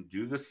motions and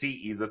do the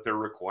CE that they're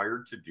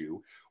required to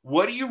do,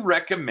 what do you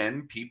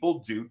recommend people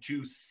do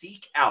to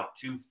seek out,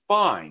 to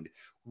find,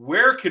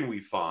 where can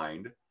we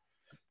find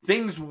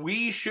things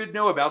we should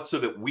know about so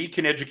that we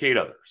can educate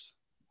others?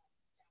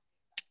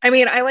 I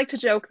mean, I like to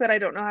joke that I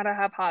don't know how to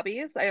have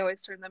hobbies. I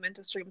always turn them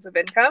into streams of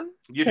income.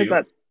 You do.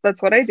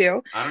 That's what I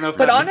do. I don't know if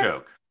that's a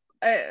joke.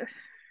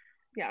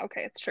 Yeah,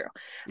 okay, it's true.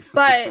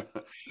 But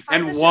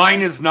and wine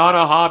is not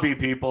a hobby,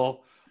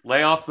 people.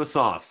 Lay off the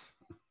sauce.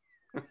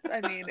 I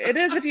mean, it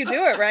is if you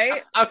do it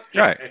right.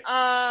 Okay.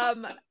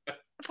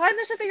 Find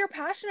the shit that you're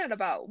passionate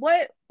about.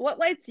 What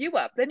lights you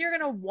up? Then you're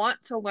going to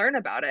want to learn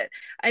about it.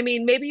 I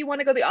mean, maybe you want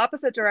to go the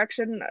opposite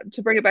direction,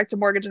 to bring it back to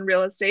mortgage and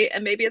real estate,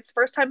 and maybe it's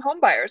first-time home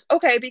buyers.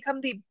 Okay,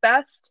 become the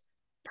best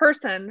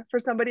person for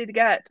somebody to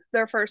get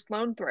their first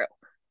loan through.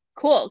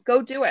 Cool,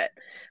 go do it.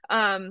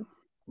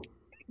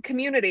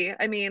 Community.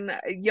 I mean,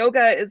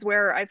 yoga is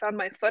where I found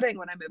my footing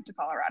when I moved to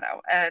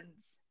Colorado, and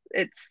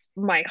it's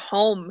my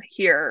home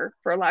here,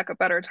 for lack of a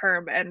better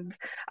term. And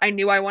I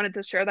knew I wanted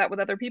to share that with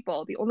other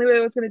people. The only way I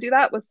was going to do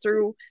that was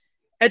through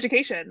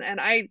education.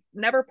 And I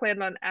never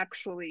planned on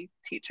actually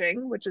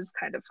teaching, which is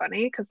kind of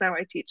funny because now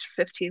I teach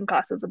 15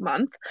 classes a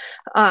month.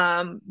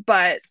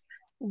 But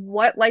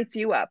what lights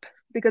you up?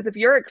 Because if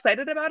you're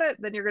excited about it,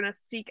 then you're going to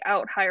seek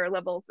out higher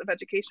levels of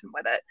education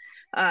with it.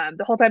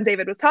 The whole time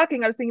David was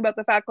talking, I was thinking about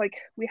the fact, like,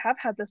 we have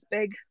had this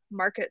big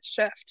market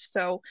shift.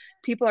 So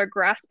people are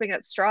grasping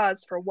at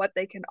straws for what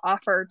they can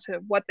offer to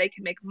what they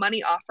can make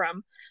money off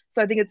from.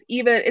 So I think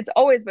it's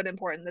always been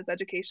important, this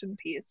education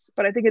piece,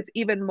 but I think it's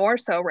even more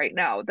so right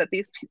now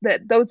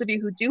that those of you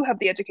who do have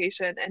the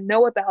education and know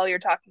what the hell you're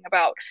talking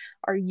about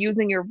are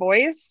using your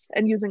voice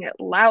and using it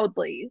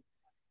loudly,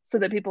 so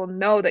that people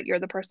know that you're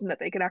the person that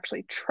they can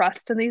actually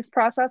trust in these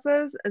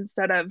processes,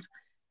 instead of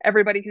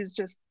everybody who's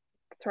just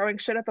throwing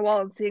shit at the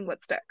wall and seeing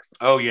what sticks.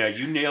 Oh yeah,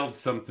 you nailed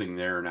something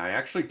there. And I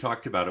actually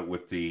talked about it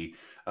with the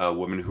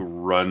woman who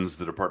runs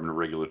the Department of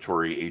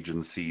Regulatory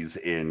Agencies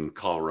in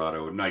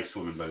Colorado, a nice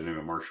woman by the name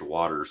of Marsha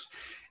Waters.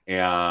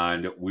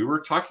 And we were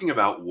talking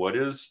about what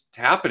is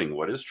happening,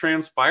 what is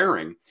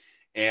transpiring.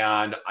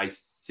 And I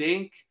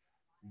think,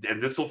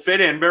 and this will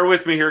fit in, bear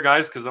with me here,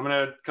 guys, because I'm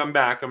going to come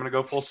back. I'm going to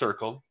go full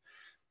circle.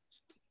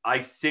 I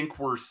think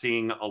we're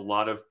seeing a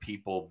lot of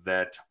people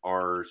that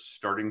are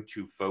starting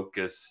to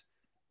focus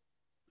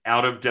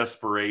out of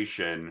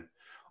desperation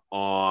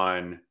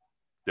on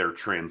their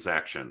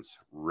transactions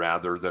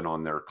rather than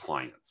on their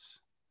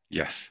clients.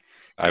 Yes,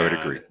 I would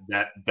agree.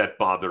 That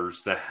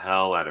bothers the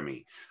hell out of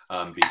me,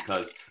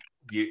 because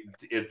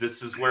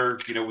this is where,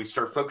 we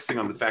start focusing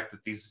on the fact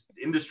that these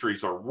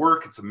industries are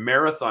work. It's a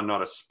marathon,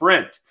 not a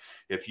sprint.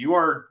 If you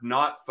are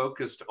not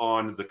focused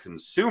on the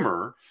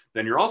consumer,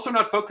 then you're also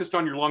not focused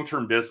on your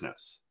long-term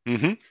business,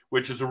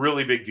 which is a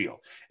really big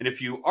deal. And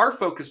if you are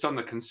focused on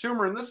the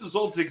consumer, and this is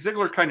old Zig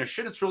Ziglar kind of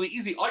shit, it's really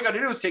easy. All you got to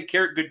do is take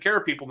good care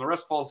of people, and the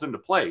rest falls into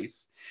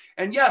place.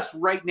 And yes,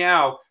 right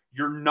now,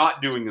 you're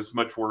not doing as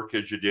much work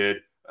as you did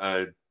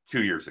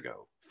 2 years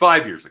ago,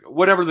 5 years ago,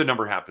 whatever the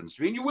number happens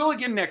to be. And you will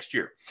again next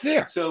year.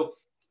 Yeah. So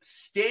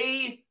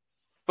stay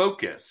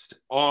focused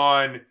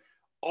on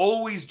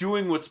always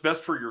doing what's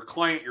best for your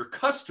client, your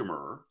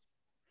customer,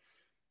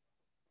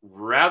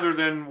 rather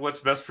than what's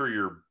best for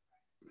your,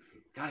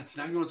 God, it's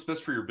not even what's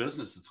best for your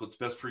business. It's what's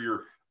best for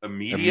your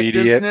immediate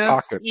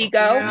business.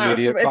 Ego. Yeah.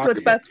 It's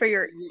what's best for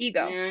your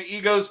ego. Yeah,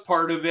 ego's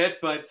part of it,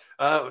 but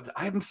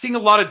I'm seeing a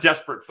lot of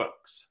desperate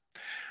folks.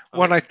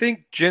 Well, I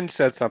think Jen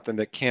said something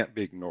that can't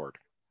be ignored.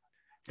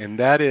 And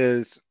that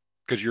is,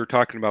 because you're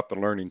talking about the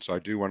learning, so I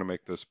do want to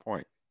make this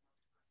point.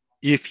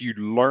 If you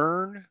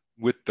learn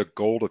with the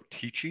goal of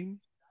teaching,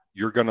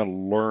 you're going to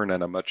learn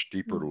at a much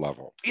deeper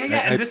level.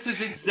 Yeah, and this is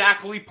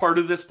exactly part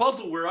of this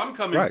puzzle where I'm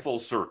coming full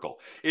circle,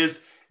 is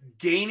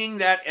gaining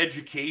that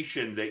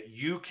education that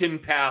you can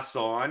pass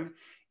on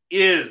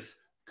is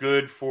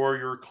good for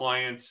your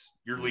clients,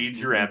 your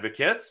leads, your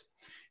advocates.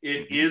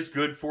 It is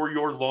good for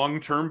your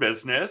long-term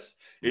business.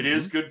 It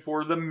is good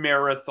for the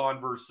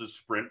marathon versus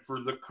sprint, for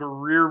the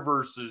career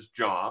versus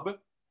job.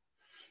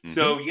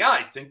 So yeah,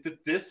 I think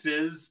that this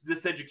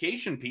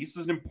education piece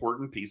is an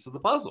important piece of the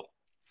puzzle.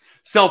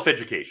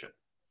 Self-education.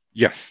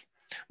 Yes.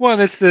 Well,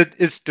 it's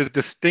the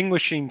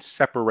distinguishing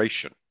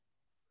separation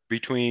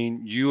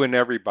between you and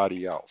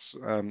everybody else.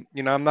 I'm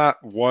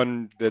not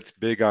one that's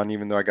big on,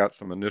 even though I got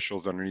some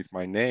initials underneath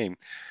my name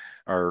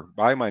or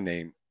by my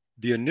name,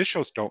 the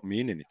initials don't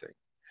mean anything.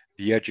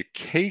 The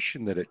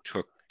education that it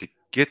took to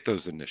get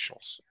those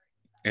initials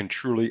and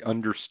truly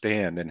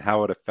understand and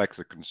how it affects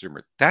a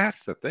consumer.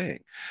 That's the thing.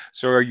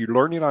 So are you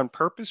learning on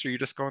purpose, or are you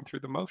just going through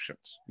the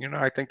motions?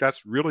 I think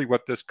that's really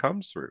what this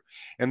comes through.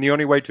 And the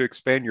only way to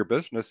expand your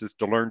business is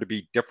to learn to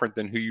be different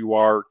than who you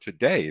are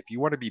today. If you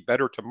want to be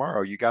better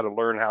tomorrow, you got to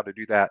learn how to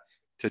do that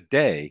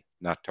today,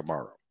 not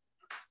tomorrow.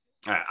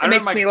 It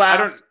makes me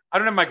laugh. I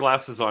don't have my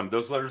glasses on.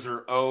 Those letters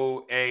are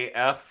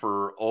OAF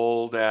for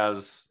old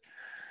as...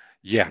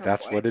 Yeah,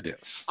 that's what it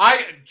is.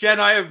 Jen,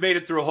 I have made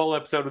it through a whole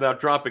episode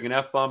without dropping an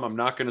F-bomb. I'm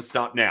not going to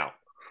stop now.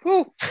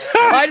 Well,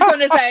 I just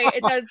want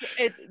to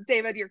say,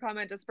 David, your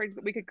comment just brings,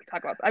 we could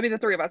talk about, the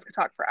three of us could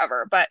talk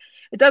forever, but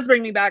it does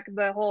bring me back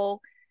the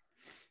whole,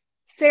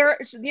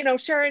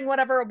 sharing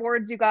whatever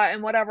awards you got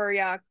and whatever.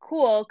 Yeah,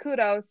 cool,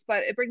 kudos.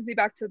 But it brings me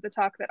back to the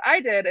talk that I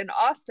did in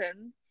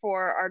Austin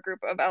for our group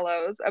of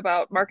LOs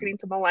about marketing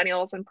to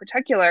millennials in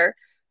particular.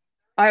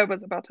 I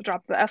was about to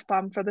drop the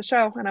F-bomb for the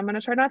show, and I'm going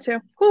to try not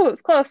to. Ooh, it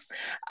was close.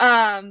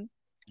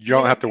 You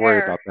don't have to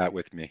worry about that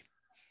with me.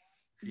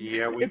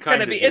 Yeah, it's going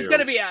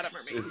to be Adam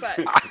or me, but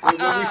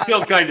we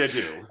still kind of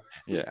do.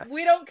 Yeah.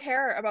 We don't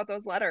care about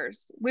those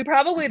letters. We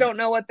probably don't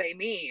know what they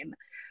mean.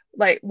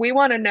 Like, we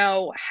want to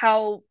know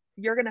how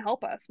you're going to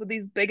help us with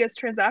these biggest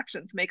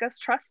transactions, make us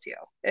trust you.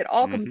 It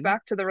all comes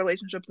back to the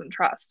relationships and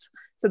trust.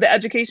 So the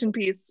education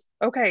piece,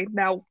 okay,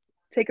 now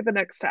take it the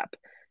next step.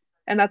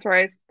 And that's where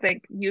I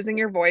think using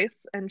your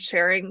voice and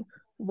sharing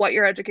what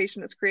your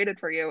education has created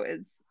for you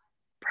is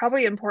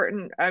probably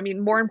important.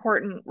 More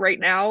important right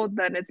now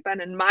than it's been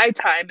in my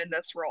time in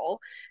this role,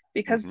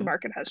 because the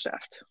market has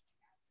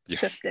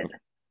shifted.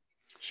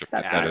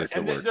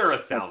 There are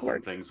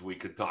 1,000 things we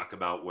could talk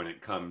about when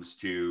it comes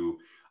to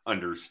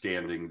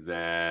understanding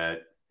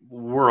that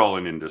we're all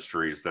in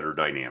industries that are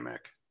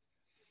dynamic.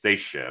 They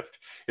shift.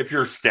 If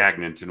you're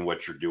stagnant in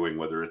what you're doing,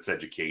 whether it's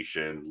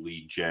education,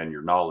 lead gen,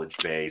 your knowledge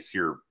base,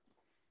 you're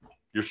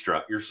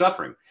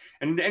suffering,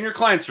 and your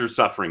clients are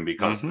suffering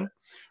because of it,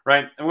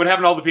 right? And what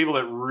happened to all the people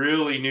that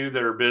really knew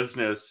their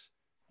business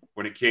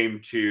when it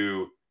came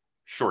to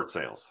short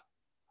sales?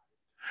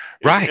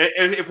 Right.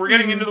 If we're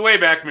getting into the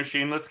Wayback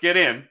Machine, let's get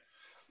in.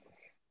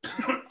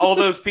 All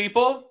those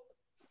people,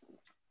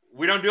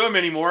 we don't do them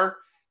anymore.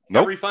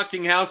 Nope. Every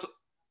fucking house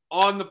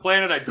on the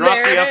planet, I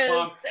dropped the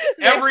F-bomb.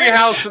 Every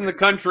house in the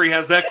country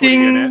has equity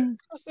in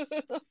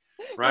it.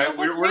 Right?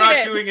 We're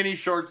not doing any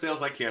short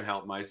sales. I can't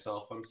help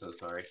myself. I'm so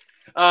sorry.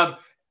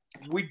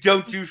 We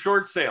don't do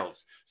short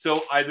sales.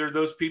 So either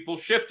those people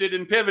shifted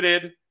and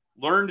pivoted,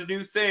 learned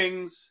new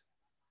things,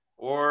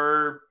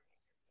 or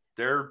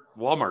they're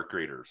Walmart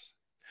greeters.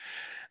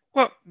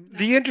 Well,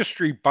 the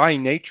industry by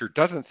nature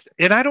doesn't,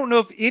 and I don't know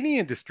of any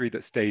industry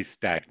that stays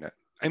stagnant.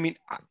 I mean,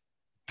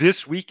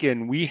 this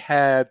weekend we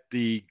had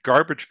the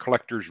garbage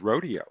collectors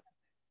rodeo.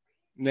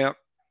 Now,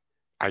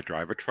 I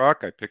drive a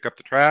truck, I pick up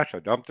the trash, I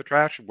dump the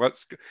trash.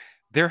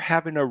 They're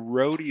having a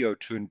rodeo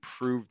to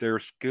improve their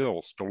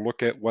skills, to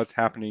look at what's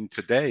happening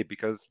today,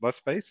 because let's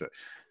face it,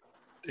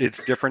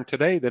 it's different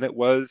today than it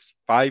was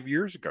 5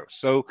 years ago.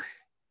 So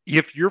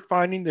if you're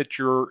finding that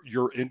your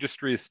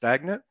industry is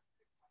stagnant,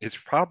 it's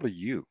probably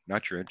you,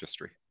 not your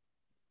industry.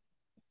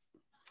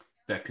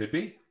 That could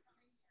be.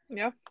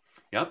 Yeah.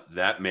 Yep,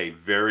 that may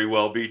very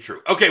well be true.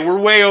 Okay, we're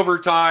way over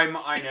time.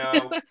 I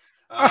know.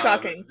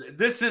 Shocking.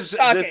 This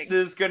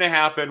is going to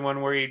happen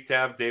when we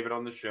have David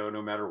on the show,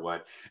 no matter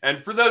what.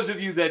 And for those of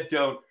you that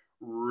don't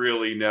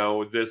really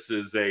know, this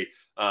is a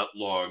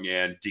long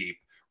and deep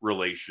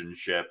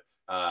relationship.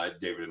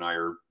 David and I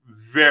are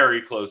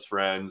very close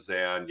friends,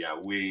 and yeah,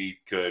 we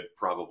could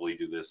probably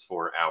do this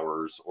for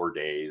hours or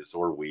days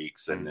or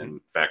weeks, and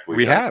in fact,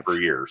 we have for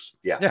years.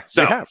 Yeah.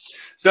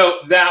 So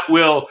that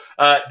will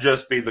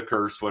just be the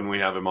curse when we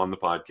have him on the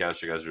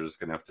podcast. You guys are just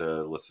going to have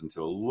to listen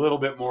to a little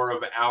bit more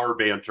of our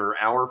banter,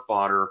 our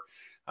fodder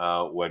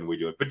when we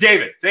do it. But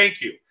David, thank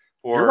you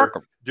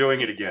for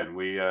doing it again.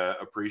 We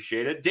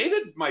appreciate it.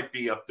 David might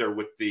be up there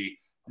with the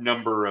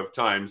number of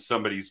times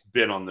somebody's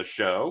been on the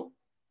show.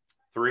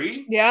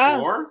 3? Yeah.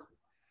 4?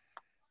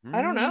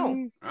 I don't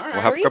know. All right.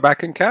 We'll have to go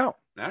back and count.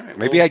 All right.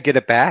 Maybe I get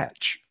a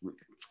badge.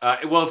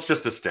 Well, it's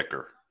just a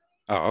sticker.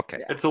 Oh,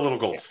 okay. It's a little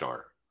gold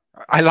star.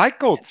 I like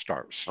gold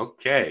stars.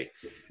 Okay.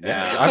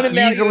 I'm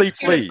easily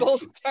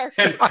pleased.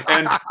 And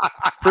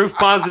proof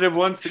positive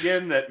once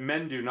again that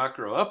men do not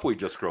grow up. We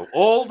just grow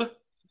old.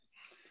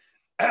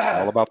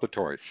 All about the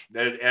toys.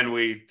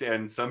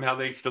 And somehow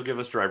they still give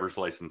us driver's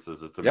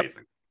licenses. It's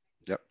amazing.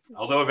 Yep.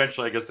 Although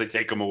eventually I guess they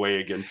take them away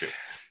again too.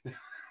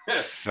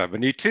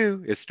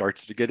 72, it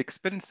starts to get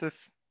expensive.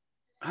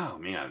 Oh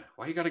man,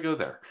 why you got to go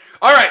there?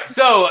 All right,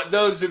 so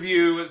those of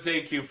you,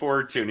 thank you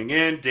for tuning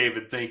in.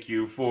 David, thank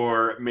you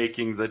for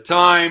making the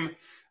time.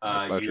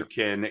 You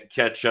can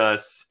catch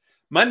us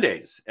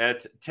Mondays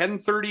at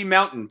 10:30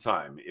 Mountain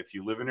Time. If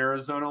you live in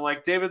Arizona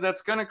like David,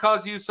 that's going to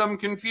cause you some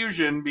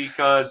confusion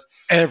because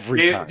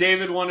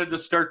David wanted to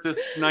start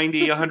this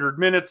 100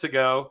 minutes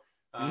ago.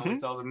 We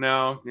told them,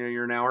 no,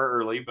 you're an hour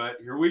early, but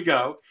here we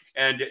go.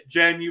 And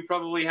Jen, you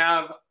probably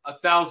have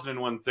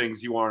 1,001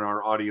 things you want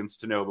our audience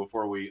to know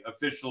before we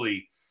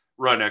officially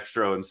run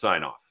extra and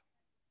sign off.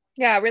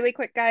 Yeah, really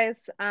quick,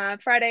 guys.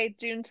 Friday,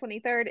 June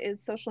 23rd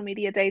is Social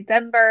Media Day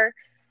Denver.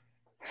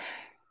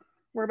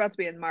 We're about to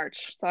be in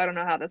March, so I don't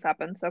know how this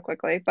happened so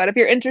quickly. But if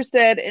you're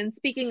interested in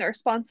speaking or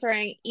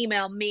sponsoring,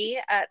 email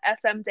me at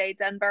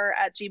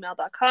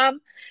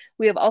smdaydenver@gmail.com.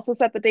 We have also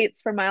set the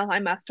dates for Mile High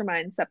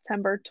Mastermind,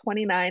 September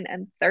 29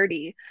 and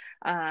 30.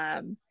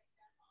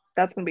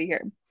 That's going to be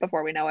here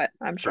before we know it,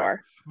 I'm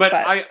sure.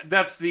 But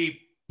that's the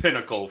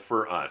pinnacle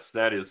for us.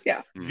 That is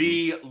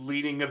the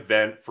leading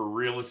event for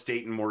real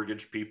estate and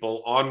mortgage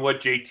people on what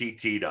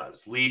JTT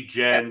does. Lead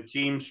gen,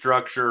 team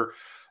structure.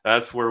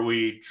 That's where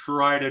we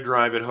try to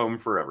drive it home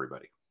for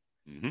everybody.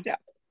 Yeah.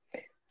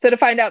 So to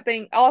find out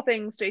all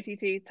things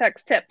JTT,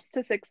 text tips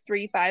to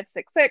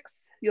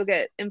 63566. You'll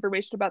get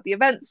information about the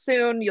event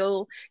soon.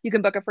 You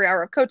can book a free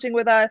hour of coaching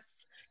with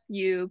us.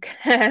 You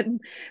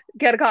can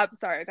get a copy.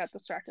 Sorry, I got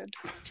distracted.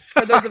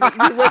 For those of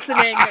you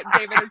listening,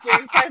 David is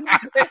doing sign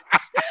language.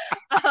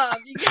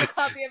 You get a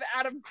copy of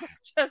Adam's book,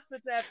 Just the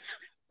Tips,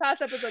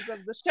 past episodes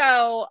of the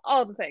show,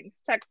 all the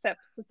things. Text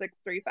tips to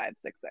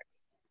 63566.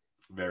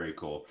 Very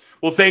cool.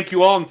 Well, thank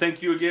you all. And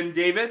thank you again,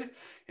 David.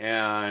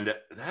 And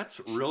that's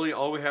really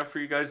all we have for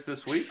you guys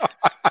this week.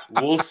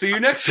 We'll see you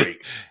next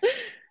week.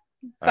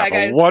 Bye,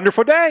 guys. Have a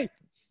wonderful day.